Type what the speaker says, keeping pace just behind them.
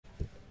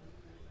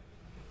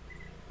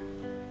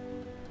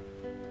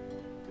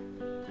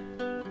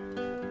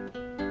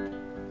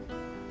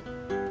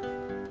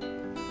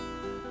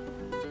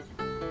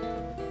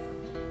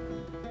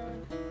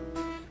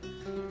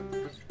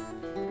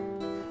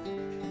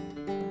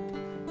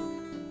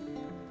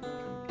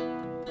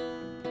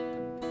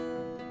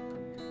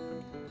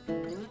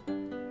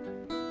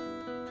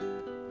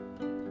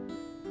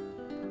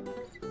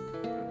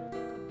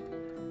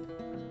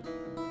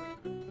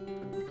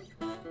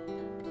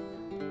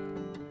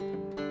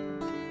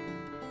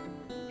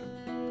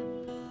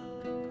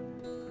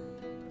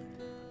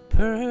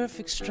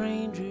Perfect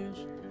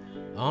strangers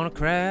on a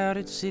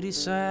crowded city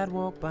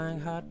sidewalk buying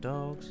hot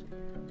dogs,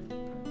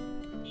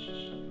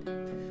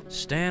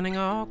 standing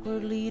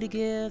awkwardly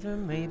together,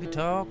 maybe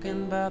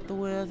talking about the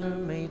weather,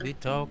 maybe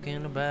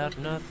talking about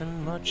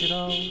nothing much at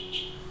all.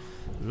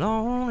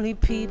 Lonely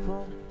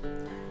people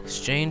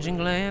exchanging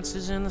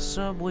glances in the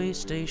subway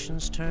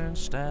station's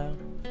turnstile.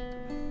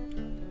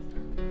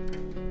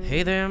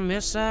 Hey there,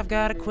 miss, I've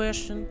got a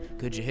question.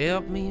 Could you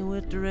help me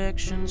with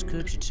directions?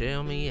 Could you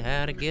tell me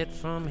how to get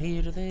from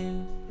here to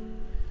there?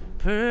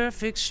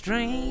 Perfect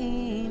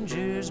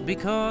strangers,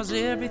 because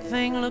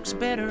everything looks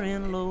better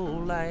in low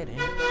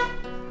lighting.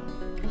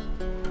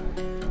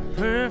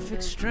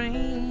 Perfect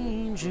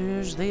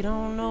strangers, they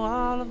don't know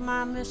all of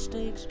my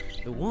mistakes,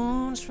 the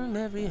wounds from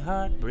every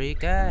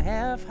heartbreak I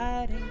have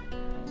hiding.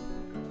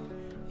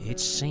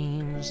 It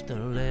seems the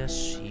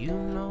less you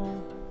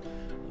know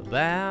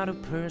about a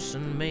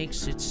person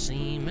makes it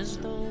seem as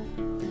though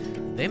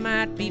they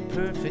might be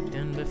perfect,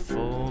 and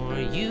before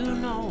you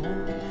know,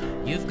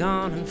 you've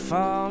gone and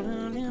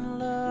fallen in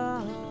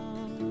love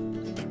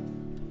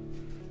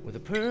with a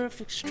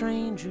perfect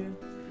stranger.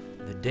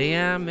 The day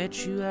I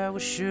met you, I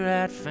was sure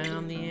I'd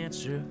found the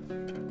answer.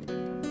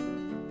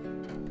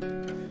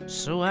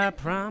 So I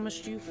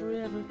promised you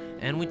forever,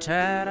 and we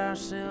tied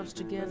ourselves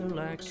together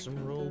like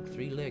some rogue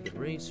three-legged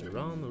racer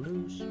on the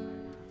loose.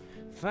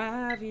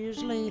 5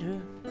 years later,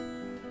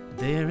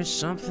 there is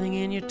something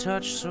in your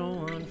touch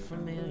so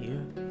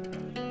unfamiliar,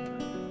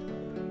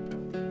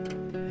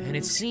 and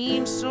it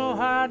seems so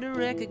hard to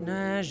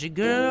recognize you,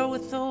 girl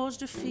with those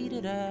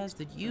defeated eyes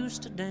that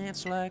used to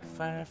dance like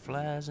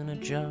fireflies in a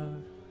jar.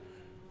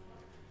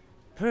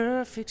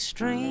 Perfect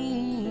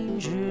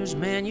strangers,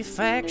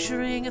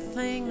 manufacturing a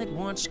thing that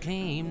once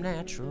came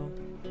natural.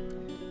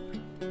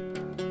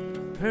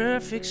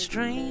 Perfect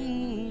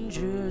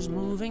strangers,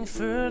 moving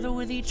further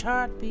with each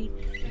heartbeat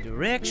in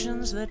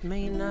directions that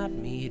may not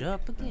meet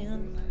up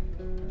again.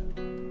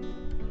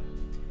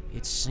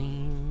 It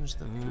seems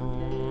the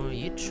more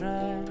you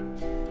try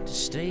to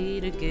stay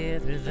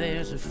together,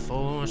 there's a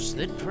force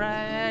that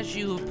pries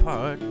you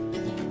apart.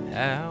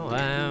 How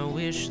I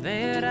wish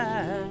that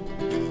I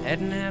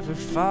had never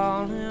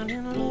fallen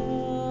in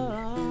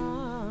love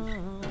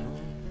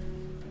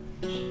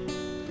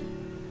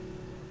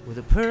with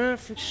a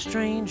perfect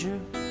stranger.